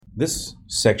This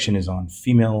section is on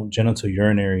female genital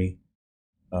urinary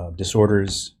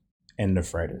disorders and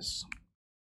nephritis.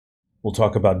 We'll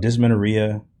talk about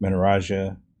dysmenorrhea,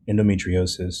 menorrhagia,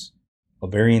 endometriosis,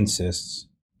 ovarian cysts,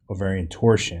 ovarian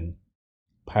torsion,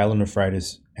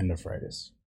 pyelonephritis, and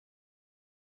nephritis.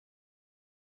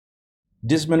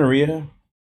 Dysmenorrhea,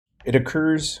 it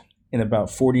occurs in about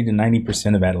 40 to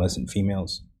 90% of adolescent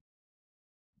females.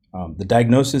 The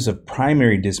diagnosis of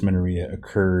primary dysmenorrhea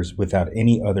occurs without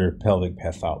any other pelvic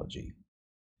pathology.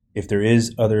 If there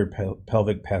is other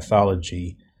pelvic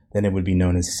pathology, then it would be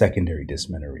known as secondary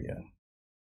dysmenorrhea.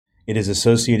 It is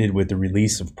associated with the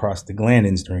release of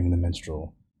prostaglandins during the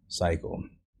menstrual cycle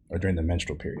or during the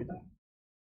menstrual period.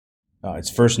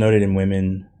 It's first noted in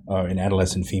women, in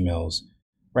adolescent females,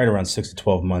 right around 6 to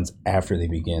 12 months after they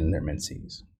begin their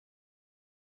menses.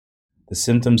 The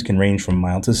symptoms can range from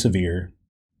mild to severe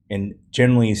and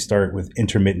generally start with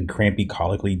intermittent crampy,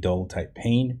 colically dull type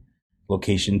pain,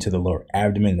 location to the lower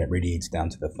abdomen that radiates down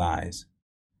to the thighs.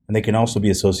 And they can also be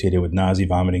associated with nausea,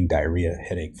 vomiting, diarrhea,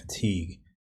 headache, fatigue.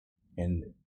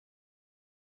 And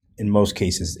in most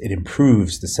cases, it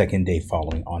improves the second day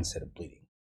following onset of bleeding.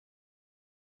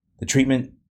 The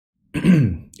treatment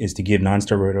is to give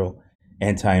nonsteroidal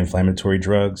anti-inflammatory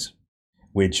drugs,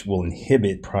 which will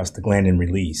inhibit prostaglandin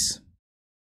release.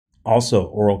 Also,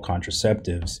 oral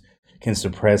contraceptives can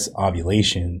suppress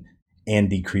ovulation and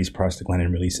decrease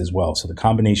prostaglandin release as well. So the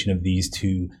combination of these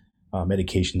two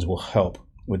medications will help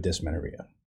with dysmenorrhea.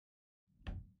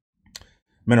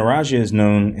 Menorrhagia is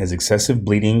known as excessive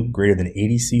bleeding greater than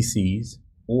 80 cc's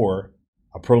or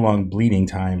a prolonged bleeding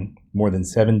time more than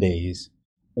 7 days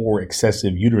or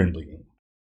excessive uterine bleeding.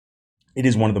 It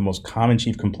is one of the most common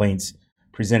chief complaints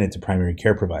presented to primary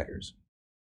care providers.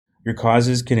 Your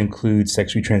causes can include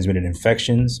sexually transmitted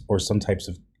infections or some types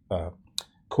of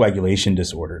coagulation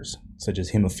disorders, such as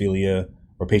hemophilia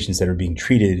or patients that are being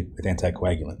treated with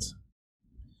anticoagulants.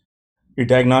 Your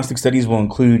diagnostic studies will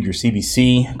include your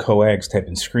CBC, coags, type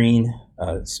and screen,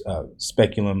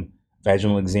 speculum,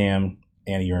 vaginal exam,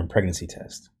 and a urine pregnancy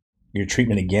test. Your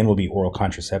treatment again will be oral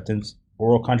contraceptives.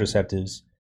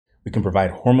 We can provide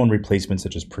hormone replacements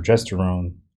such as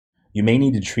progesterone. You may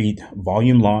need to treat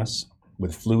volume loss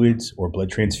with fluids or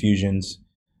blood transfusions.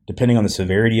 Depending on the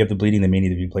severity of the bleeding, they may need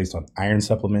to be placed on iron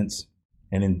supplements,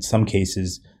 and in some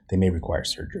cases, they may require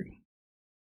surgery.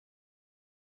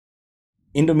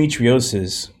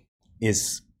 Endometriosis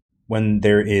is when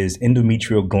there is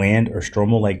endometrial gland or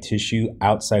stromal-like tissue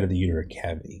outside of the uterine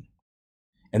cavity.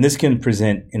 And this can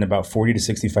present in about 40 to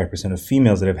 65% of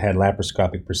females that have had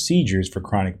laparoscopic procedures for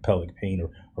chronic pelvic pain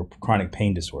or chronic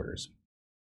pain disorders.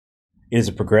 It is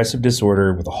a progressive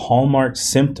disorder with a hallmark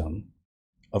symptom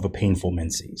of a painful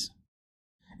menses.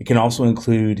 It can also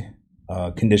include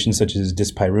conditions such as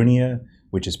dyspareunia,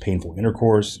 which is painful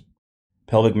intercourse,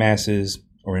 pelvic masses,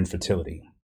 or infertility.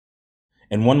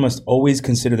 And one must always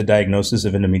consider the diagnosis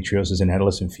of endometriosis in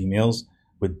adolescent females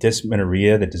with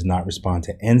dysmenorrhea that does not respond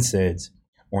to NSAIDs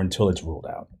or until it's ruled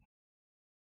out.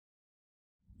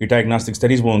 Your diagnostic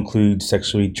studies will include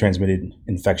sexually transmitted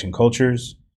infection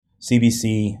cultures,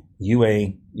 CBC,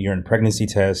 UA, urine pregnancy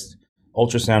test,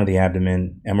 ultrasound of the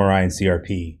abdomen, MRI, and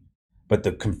CRP. But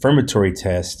the confirmatory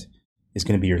test is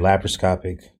going to be your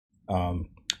laparoscopic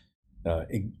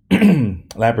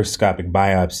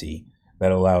biopsy that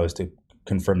will allow us to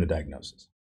confirm the diagnosis.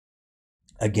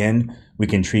 Again, we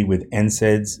can treat with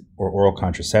NSAIDs or oral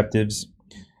contraceptives.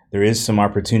 There is some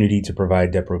opportunity to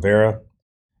provide Depo-Provera,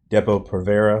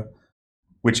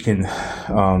 which can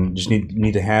just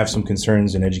need to have some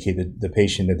concerns and educate the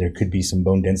patient that there could be some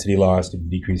bone density loss due to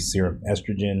decreased serum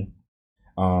estrogen.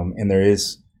 And there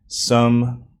is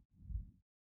some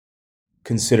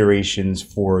considerations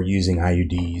for using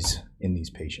IUDs in these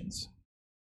patients.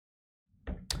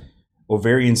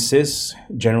 Ovarian cysts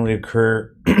generally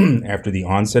occur after the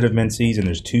onset of menses, and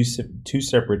there's two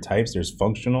separate types. There's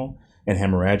functional and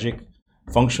hemorrhagic.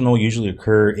 Functional usually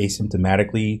occur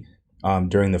asymptomatically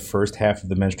during the first half of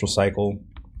the menstrual cycle,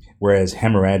 whereas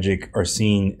hemorrhagic are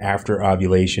seen after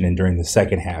ovulation and during the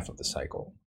second half of the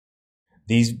cycle.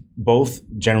 These both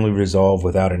generally resolve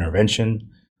without intervention.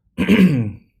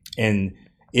 And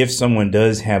if someone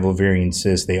does have ovarian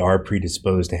cysts, they are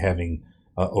predisposed to having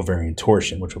ovarian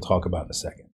torsion, which we'll talk about in a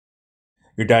second.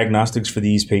 Your diagnostics for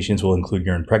these patients will include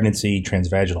urine pregnancy,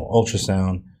 transvaginal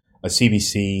ultrasound, a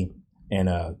CBC,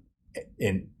 and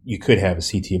you could have a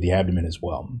CT of the abdomen as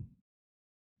well.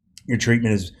 Your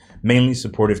treatment is mainly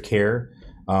supportive care.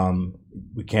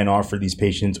 We can offer these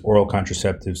patients oral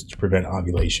contraceptives to prevent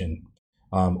ovulation,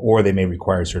 or they may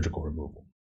require surgical removal.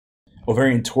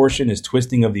 Ovarian torsion is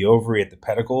twisting of the ovary at the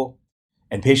pedicle,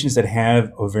 And patients that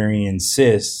have ovarian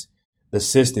cysts, the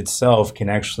cyst itself can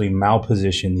actually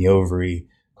malposition the ovary,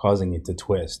 causing it to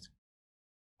twist.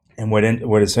 And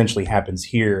what essentially happens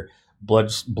here,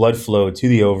 blood flow to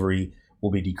the ovary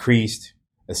will be decreased.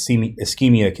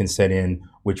 Ischemia can set in,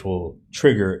 which will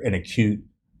trigger an acute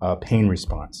pain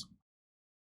response.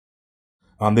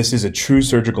 This is a true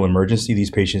surgical emergency.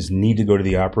 These patients need to go to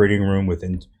the operating room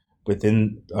within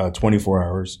 24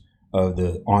 hours of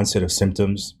the onset of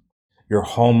symptoms. Your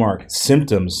hallmark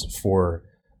symptoms for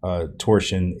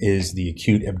torsion is the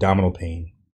acute abdominal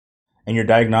pain. And your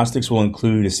diagnostics will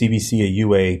include a CBC, a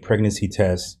UA, pregnancy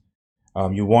test.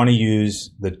 You want to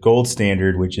use the gold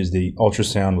standard, which is the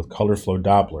ultrasound with color flow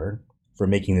Doppler, for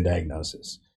making the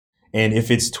diagnosis. And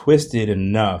if it's twisted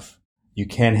enough, you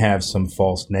can have some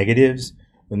false negatives.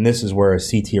 And this is where a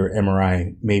CT or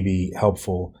MRI may be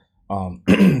helpful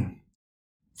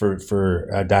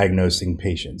for diagnosing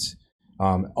patients.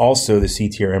 Also, the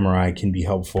CT or MRI can be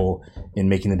helpful in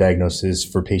making the diagnosis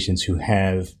for patients who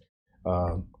have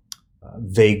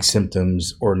vague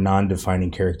symptoms or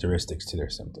non-defining characteristics to their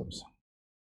symptoms.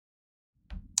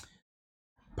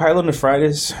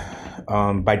 Pyelonephritis,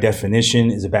 by definition,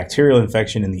 is a bacterial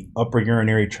infection in the upper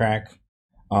urinary tract,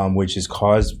 which is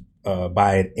caused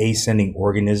by an ascending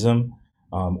organism.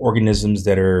 Organisms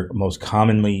that are most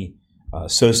commonly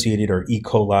associated are E.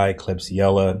 coli,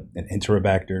 Klebsiella, and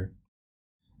Enterobacter.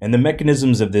 And the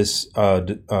mechanisms of this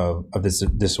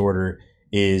disorder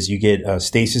is you get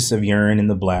stasis of urine in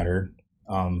the bladder,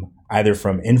 either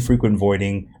from infrequent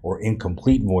voiding or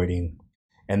incomplete voiding.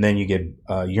 And then you get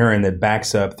urine that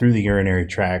backs up through the urinary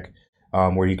tract,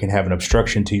 where you can have an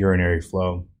obstruction to urinary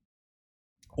flow,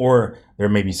 or there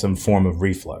may be some form of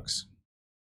reflux.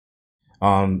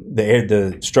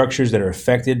 The structures that are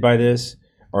affected by this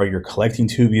are your collecting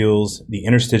tubules, the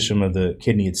interstitium of the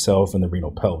kidney itself, and the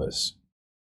renal pelvis.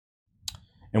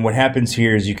 And what happens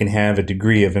here is you can have a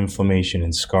degree of inflammation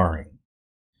and scarring.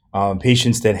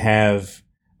 Patients that have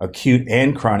acute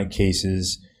and chronic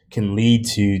cases can lead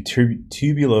to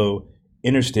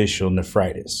tubulointerstitial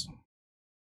nephritis.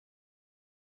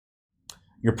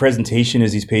 Your presentation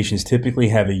is these patients typically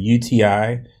have a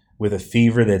UTI with a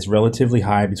fever that's relatively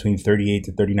high, between 38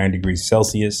 to 39 degrees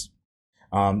Celsius.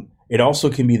 It also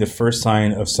can be the first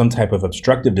sign of some type of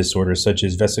obstructive disorder, such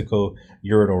as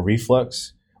vesicoureteral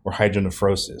reflux or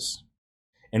hydronephrosis.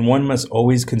 And one must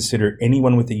always consider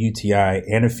anyone with a UTI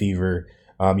and a fever.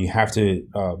 You have to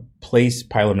place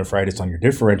pyelonephritis on your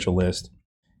differential list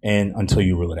and until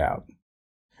you rule it out.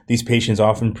 These patients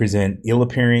often present ill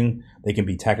appearing. They can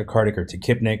be tachycardic or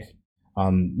tachypnic.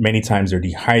 Many times they're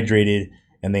dehydrated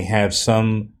and they have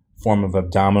some form of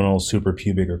abdominal,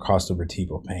 suprapubic, or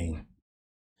costovertebral pain.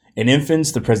 In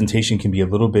infants, the presentation can be a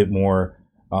little bit more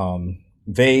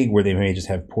vague, where they may just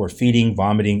have poor feeding,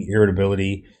 vomiting,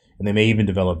 irritability, and they may even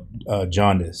develop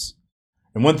jaundice.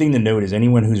 And one thing to note is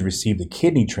anyone who's received a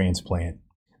kidney transplant,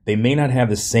 they may not have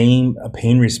the same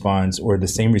pain response or the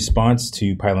same response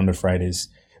to pyelonephritis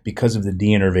because of the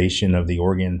deinnervation of the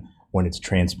organ when it's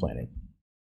transplanted.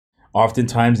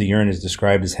 Oftentimes, the urine is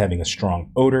described as having a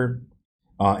strong odor,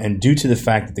 and due to the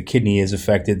fact that the kidney is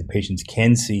affected, the patients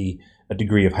can see a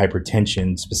degree of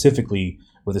hypertension, specifically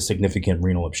with a significant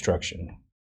renal obstruction.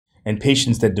 And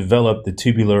patients that develop the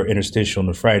tubular interstitial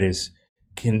nephritis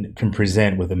can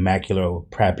present with a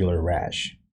maculopapular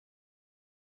rash.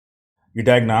 Your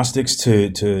diagnostics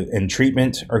and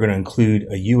treatment are going to include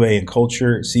a UA and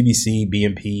culture, CBC,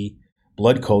 BMP,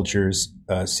 blood cultures,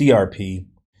 CRP,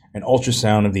 an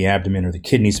ultrasound of the abdomen or the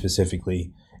kidney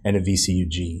specifically, and a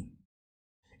VCUG.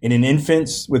 In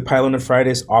infants with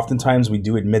pyelonephritis, oftentimes we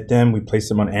do admit them. We place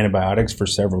them on antibiotics for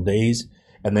several days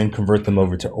and then convert them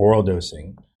over to oral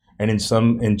dosing. And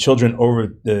in children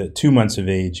over the 2 months of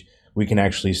age, we can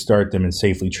actually start them and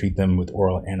safely treat them with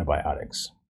oral antibiotics.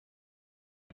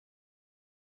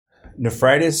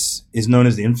 Nephritis is known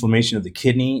as the inflammation of the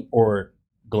kidney, or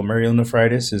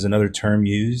glomerulonephritis is another term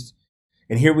used.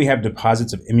 And here we have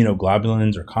deposits of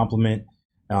immunoglobulins or complement.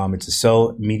 It's a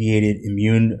cell-mediated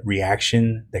immune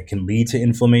reaction that can lead to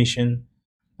inflammation.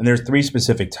 And there's 3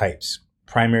 specific types: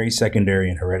 primary, secondary,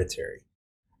 and hereditary.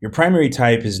 Your primary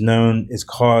type is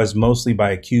caused mostly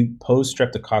by acute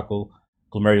post-streptococcal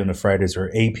glomerulonephritis,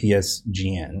 or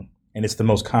APSGN, and it's the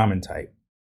most common type.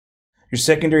 Your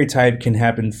secondary type can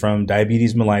happen from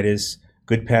diabetes mellitus,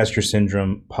 Goodpasture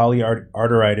syndrome,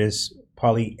 polyarteritis,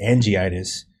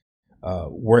 polyangiitis,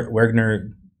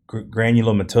 Wegener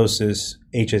granulomatosis,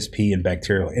 HSP, and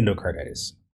bacterial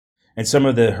endocarditis. And some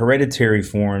of the hereditary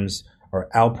forms are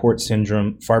Alport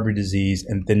syndrome, Fabry disease,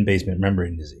 and thin basement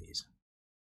membrane disease.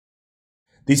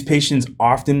 These patients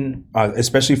often,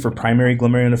 especially for primary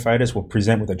glomerulonephritis, will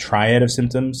present with a triad of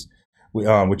symptoms,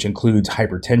 which includes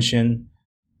hypertension,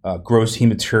 gross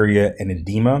hematuria, and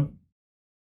edema.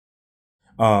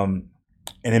 And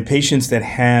in patients that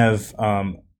have,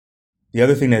 the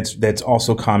other thing that's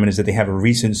also common is that they have a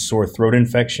recent sore throat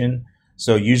infection.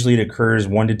 So usually it occurs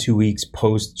 1 to 2 weeks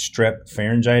post strep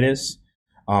pharyngitis,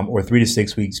 or 3 to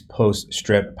 6 weeks post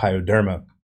strep pyoderma.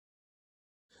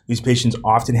 These patients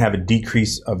often have a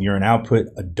decrease of urine output,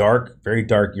 a very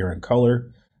dark urine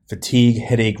color, fatigue,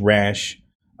 headache, rash,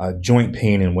 joint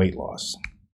pain, and weight loss.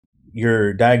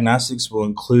 Your diagnostics will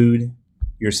include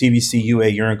your CBC, UA,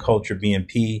 urine culture,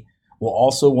 BNP. We'll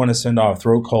also want to send off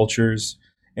throat cultures,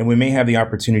 and we may have the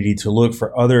opportunity to look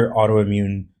for other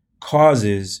autoimmune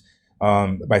causes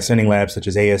by sending labs such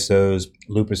as ASOs,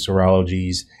 lupus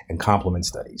serologies, and complement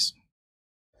studies.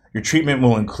 Your treatment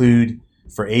will include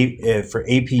for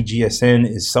APGSN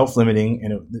is self-limiting,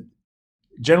 and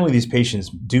generally these patients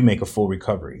do make a full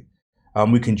recovery.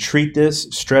 We can treat this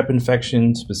strep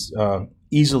infection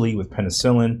easily with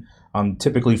penicillin,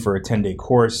 typically for a 10-day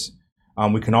course.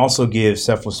 We can also give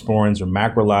cephalosporins or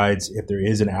macrolides if there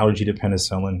is an allergy to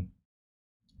penicillin.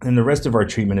 And the rest of our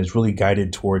treatment is really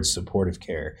guided towards supportive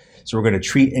care. So we're going to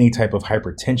treat any type of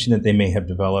hypertension that they may have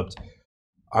developed.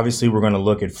 Obviously, we're going to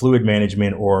look at fluid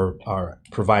management or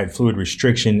provide fluid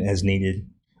restriction as needed.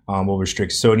 We'll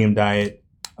restrict sodium diet,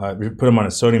 put them on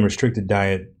a sodium restricted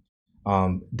diet,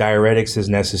 diuretics as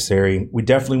necessary. We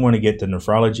definitely want to get the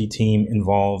nephrology team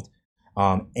involved.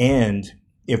 And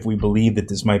if we believe that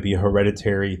this might be a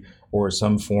hereditary or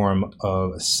some form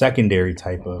of a secondary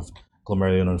type of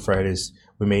glomerulonephritis,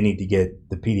 we may need to get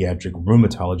the pediatric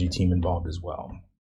rheumatology team involved as well.